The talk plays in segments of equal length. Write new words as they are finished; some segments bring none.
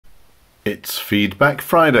It's Feedback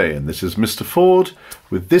Friday, and this is Mr. Ford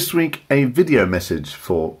with this week a video message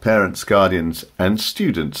for parents, guardians and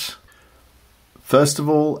students. First of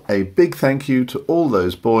all, a big thank you to all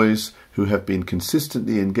those boys who have been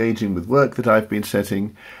consistently engaging with work that I've been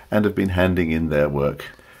setting and have been handing in their work.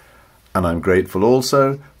 And I'm grateful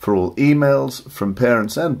also for all emails from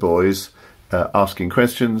parents and boys asking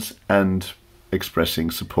questions and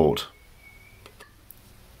expressing support.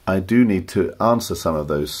 I do need to answer some of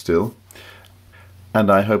those still, and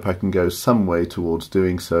I hope I can go some way towards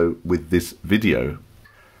doing so with this video.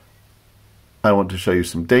 I want to show you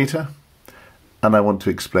some data, and I want to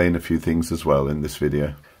explain a few things as well in this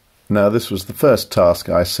video. Now, this was the first task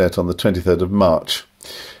I set on the 23rd of March.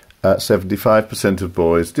 75% of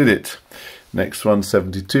boys did it. Next one,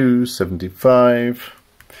 72, 75,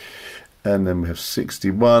 and then we have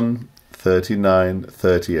 61, 39,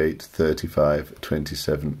 38, 35,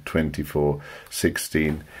 27, 24,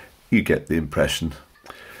 16. You get the impression.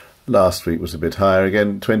 Last week was a bit higher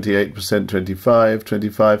again, 28%, 25,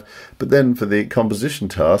 25, but then for the composition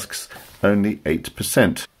tasks, only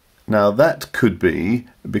 8%. Now that could be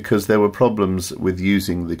because there were problems with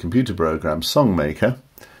using the computer program Songmaker.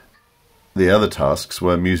 The other tasks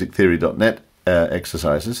were musictheory.net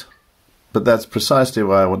exercises, but that's precisely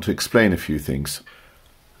why I want to explain a few things.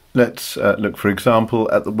 Let's look, for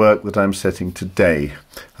example, at the work that I'm setting today.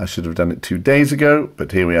 I should have done it 2 days ago,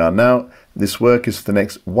 but here we are now. This work is for the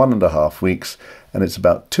next 1.5 weeks, and it's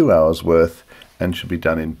about 2 hours worth and should be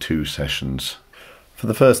done in 2 sessions. For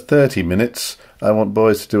the first 30 minutes, I want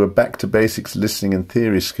boys to do a back to basics listening and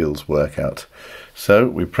theory skills workout. So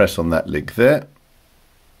we press on that link there,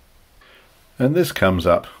 and this comes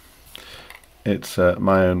up. It's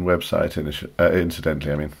my own website,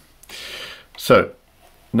 incidentally, I mean. So,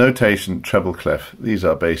 notation, treble clef, these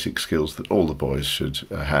are basic skills that all the boys should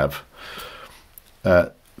have.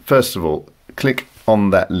 First of all, click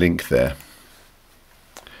on that link there,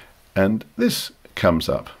 and this comes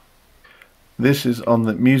up. This is on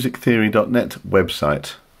the musictheory.net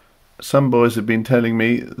website. Some boys have been telling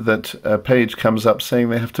me that a page comes up saying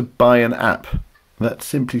they have to buy an app. That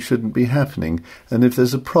simply shouldn't be happening, and if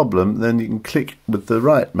there's a problem then you can click with the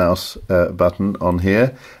right mouse button on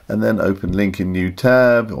here and then open link in new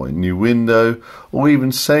tab or in new window, or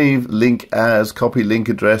even save link as, copy link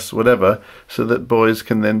address, whatever, so that boys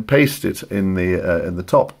can then paste it in the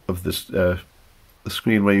top of this the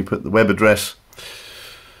screen where you put the web address.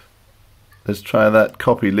 Let's try that.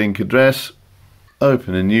 Copy link address,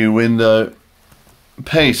 open a new window,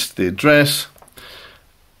 paste the address,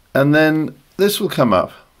 and then this will come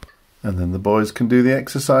up, and then the boys can do the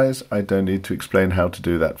exercise. I don't need to explain how to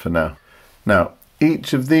do that for now. Now,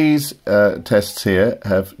 each of these tests here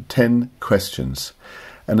have 10 questions,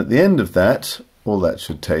 and at the end of that, all that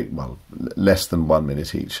should take, well, less than 1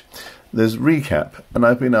 minute each. There's recap, and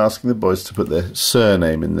I've been asking the boys to put their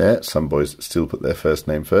surname in there. Some boys still put their first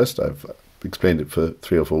name first. I've explained it for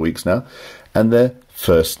 3 or 4 weeks now, and their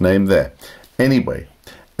first name there. Anyway,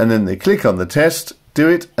 and then they click on the test, do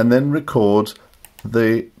it, and then record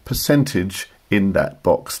the percentage in that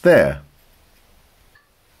box there.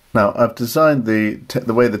 Now, I've designed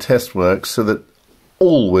the way the test works so that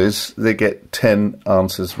always they get 10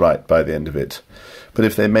 answers right by the end of it. But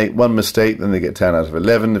if they make 1 mistake, then they get 10 out of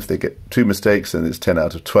 11. If they get 2 mistakes, then it's 10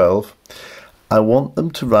 out of 12. I want them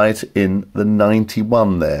to write in the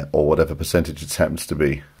 91 there, or whatever percentage it happens to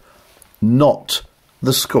be, not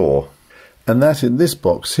the score. And that in this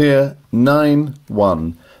box here,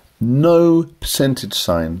 9-1, no percentage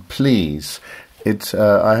sign, please.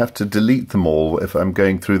 I have to delete them all if I'm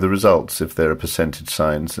going through the results, if there are percentage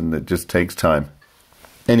signs, and it just takes time.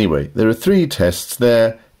 Anyway, there are 3 tests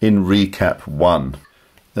there in Recap 1.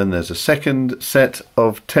 Then there's a second set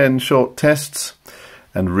of 10 short tests,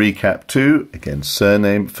 and Recap 2, again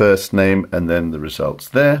surname, first name, and then the results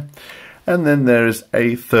there. And then there is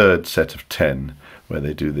a third set of 10, where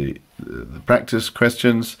they do the practice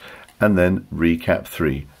questions, and then Recap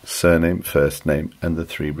 3, surname, first name, and the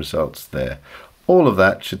 3 results there. All of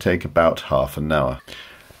that should take about half an hour.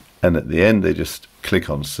 And at the end, they just click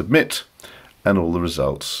on submit, and all the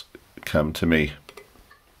results come to me.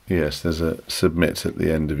 Yes, there's a submit at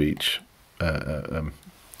the end of each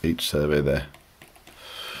survey there.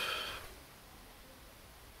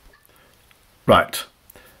 Right.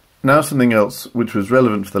 Now something else which was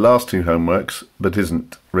relevant for the last 2 homeworks, but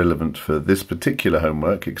isn't relevant for this particular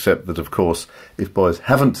homework, except that, of course, if boys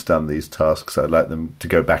haven't done these tasks, I'd like them to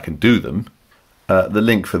go back and do them. The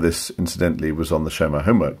link for this, incidentally, was on the Show My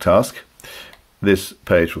Homework task. This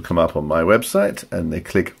page will come up on my website, and they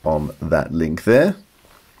click on that link there.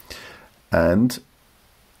 And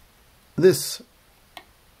this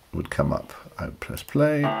would come up. I would press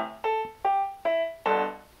play.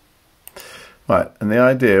 Right, and the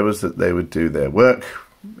idea was that they would do their work,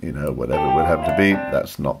 you know, whatever it would happen to be.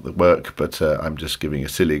 That's not the work, but I'm just giving a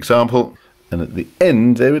silly example. And at the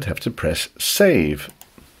end, they would have to press save.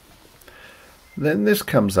 Then this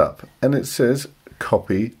comes up, and it says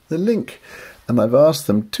copy the link. And I've asked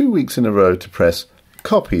them 2 weeks in a row to press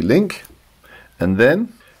copy link, and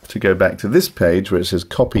then to go back to this page where it says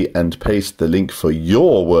copy and paste the link for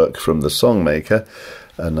your work from the Songmaker.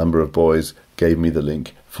 A number of boys gave me the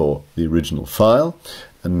link for the original file.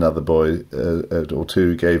 Another boy or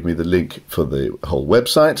two gave me the link for the whole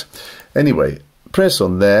website. Anyway, press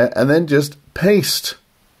on there and then just paste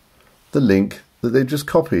the link that they've just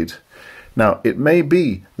copied. Now, it may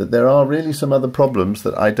be that there are really some other problems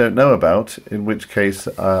that I don't know about, in which case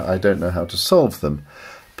I don't know how to solve them.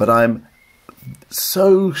 But I'm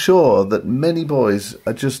so sure that many boys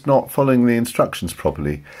are just not following the instructions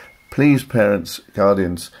properly. Please, parents,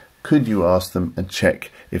 guardians, could you ask them and check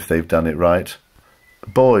if they've done it right?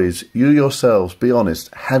 Boys, you yourselves, be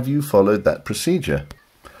honest, have you followed that procedure?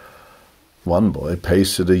 One boy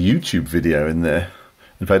pasted a YouTube video in there.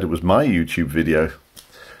 In fact, it was my YouTube video.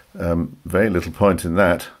 Very little point in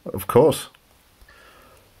that, of course.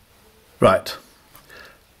 Right.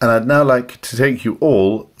 And I'd now like to take you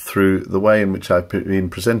all through the way in which I've been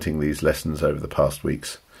presenting these lessons over the past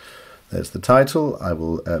weeks. There's the title. I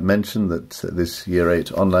will mention that this Year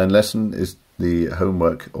 8 online lesson is the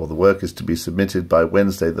homework, or the work is to be submitted by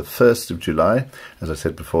Wednesday the 1st of July. As I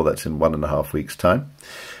said before, that's in 1.5 weeks' time.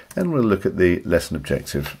 And we'll look at the lesson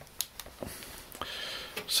objective.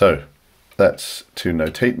 So, that's to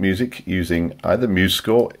notate music using either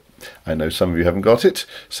MuseScore. I know some of you haven't got it,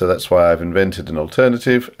 so that's why I've invented an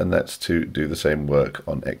alternative, and that's to do the same work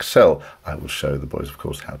on Excel. I will show the boys, of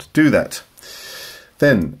course, how to do that.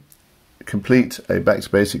 Then, complete a Back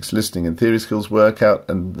to Basics listening and theory skills workout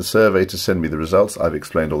and the survey to send me the results. I've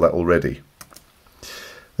explained all that already.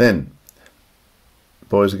 Then,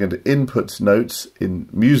 boys are going to input notes in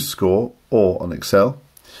MuseScore or on Excel.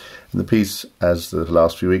 And the piece, as the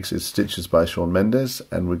last few weeks, is Stitches by Shawn Mendes,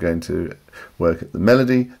 and we're going to work at the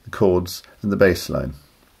melody, the chords, and the bass line.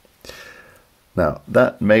 Now,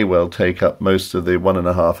 that may well take up most of the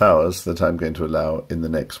 1.5 hours that I'm going to allow in the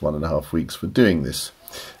next 1.5 weeks for doing this.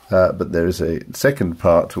 But there is a second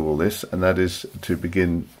part to all this, and that is to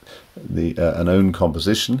begin an own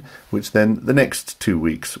composition, which then the next 2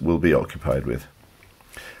 weeks will be occupied with.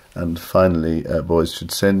 And finally, boys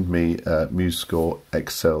should send me MuseScore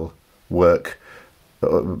Excel work,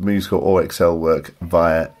 MuseScore or Excel work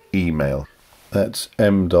via email. That's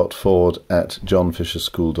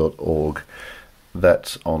m.ford@johnfisherschool.org.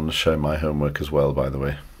 That's on Show My Homework as well, by the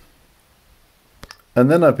way.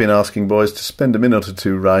 And then I've been asking boys to spend a minute or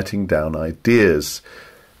two writing down ideas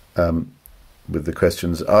with the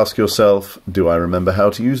questions. Ask yourself, do I remember how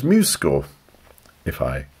to use MuseScore? If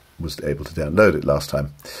I was able to download it last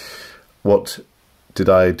time. What did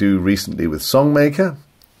I do recently with Songmaker?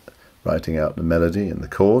 Writing out the melody and the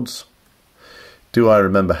chords. Do I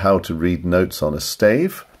remember how to read notes on a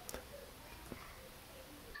stave?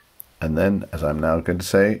 And then, as I'm now going to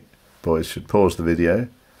say, boys should pause the video,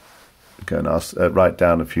 go and write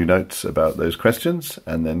down a few notes about those questions,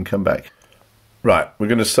 and then come back. Right, we're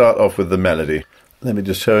going to start off with the melody. Let me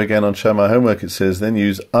just show again on Show My Homework. It says then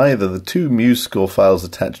use either the 2 MuseScore files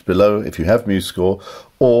attached below, if you have MuseScore,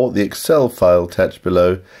 or the Excel file attached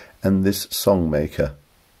below, and this Songmaker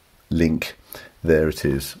link. There it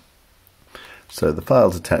is. So the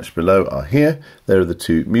files attached below are here. There are the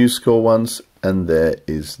 2 MuseScore ones, and there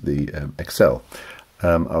is the Excel.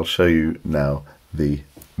 I'll show you now the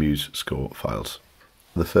MuseScore files.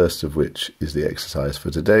 The first of which is the exercise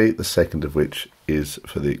for today, the second of which is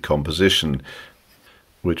for the composition,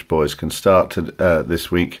 which boys can start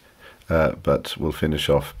this week, but will finish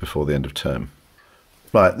off before the end of term.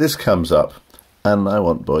 Right, this comes up, and I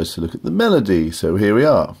want boys to look at the melody, so here we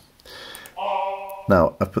are.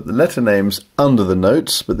 Now, I've put the letter names under the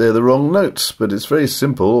notes, but they're the wrong notes, but it's very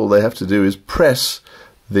simple. All they have to do is press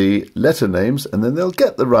the letter names, and then they'll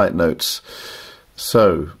get the right notes.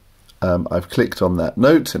 So, I've clicked on that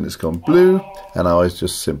note, and it's gone blue, and I always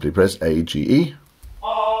just simply press A, G, E.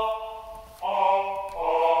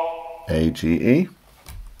 A, G, E.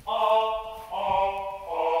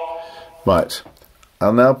 Right,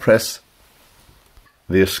 I'll now press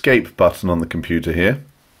the escape button on the computer here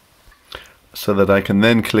so that I can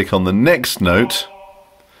then click on the next note,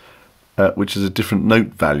 which is a different note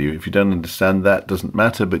value. If you don't understand that, doesn't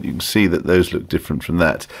matter, but you can see that those look different from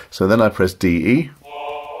that. So then I press D, E.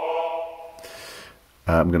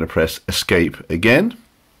 I'm going to press escape again.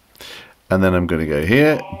 And then I'm going to go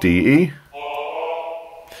here, D, E.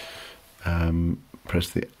 Press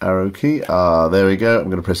the arrow key. There we go. I'm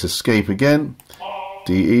going to press escape again.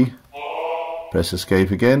 D, E. Press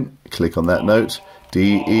escape again. Click on that note.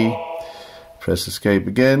 D, E. Press escape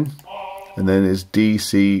again. And then it's D,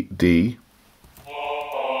 C, D.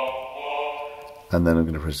 And then I'm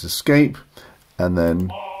going to press escape. And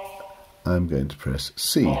then I'm going to press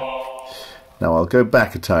C. Now I'll go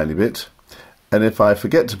back a tiny bit. And if I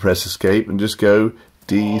forget to press escape and just go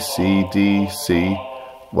D, C, D, C,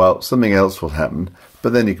 well, something else will happen.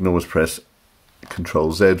 But then you can always press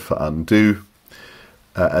Control Z for undo,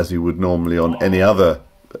 as you would normally on any other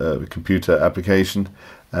computer application.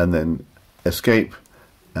 And then escape,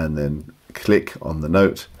 and then click on the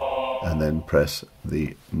note, and then press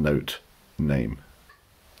the note name.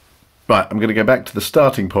 Right, I'm going to go back to the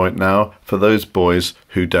starting point now for those boys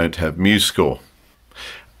who don't have MuseScore.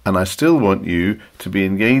 And I still want you to be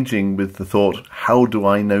engaging with the thought, how do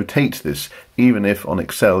I notate this? Even if on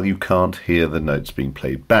Excel you can't hear the notes being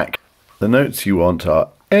played back. The notes you want are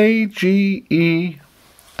A, G, E,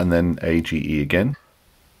 and then A, G, E again.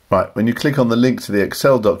 Right, when you click on the link to the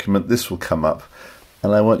Excel document, this will come up.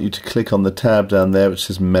 And I want you to click on the tab down there which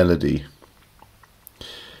says Melody.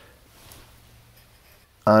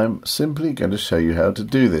 I'm simply going to show you how to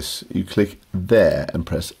do this. You click there and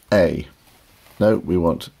press A. No, we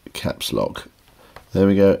want caps lock. There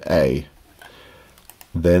we go, A.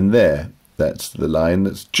 Then there, that's the line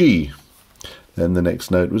that's G. Then the next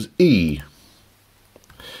note was E.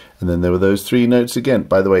 And then there were those three notes again.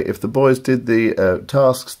 By the way, if the boys did the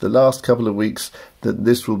tasks the last couple of weeks, that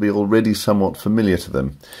this will be already somewhat familiar to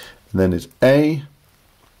them. And then it's A,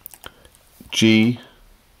 G,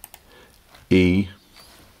 E,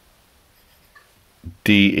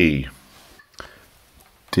 D, E.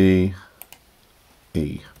 D,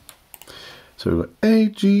 E. So we've got A,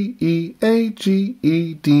 G, E, A, G,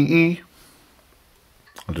 E, D, E.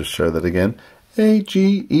 I'll just show that again. A,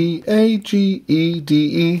 G, E, A, G, E, D,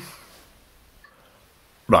 E.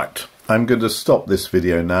 Right, I'm going to stop this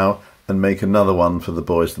video now and make another one for the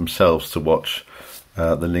boys themselves to watch.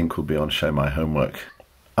 The link will be on Show My Homework.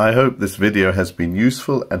 I hope this video has been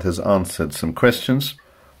useful and has answered some questions.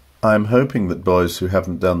 I'm hoping that boys who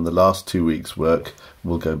haven't done the last 2 weeks' work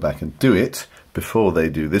will go back and do it before they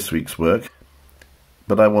do this week's work.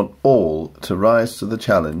 But I want all to rise to the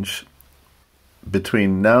challenge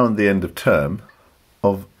between now and the end of term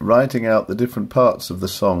of writing out the different parts of the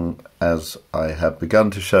song as I have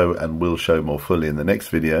begun to show and will show more fully in the next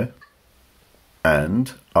video.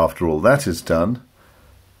 And after all that is done,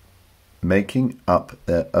 making up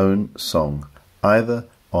their own song, either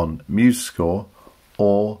on MuseScore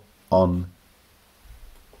or on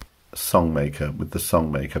Songmaker with the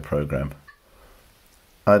Songmaker program.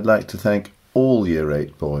 I'd like to thank all Year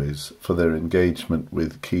 8 boys for their engagement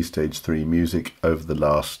with Key Stage 3 music over the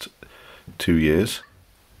last 2 years.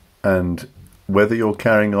 And whether you're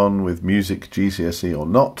carrying on with music GCSE or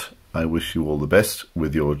not, I wish you all the best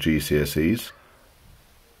with your GCSEs.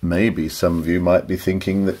 Maybe some of you might be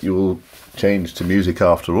thinking that you will change to music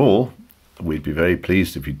after all. We'd be very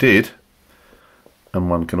pleased if you did. And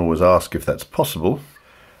one can always ask if that's possible.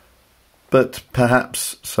 But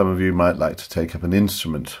perhaps some of you might like to take up an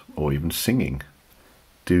instrument or even singing.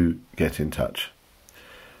 Do get in touch.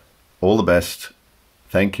 All the best.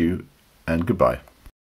 Thank you and goodbye.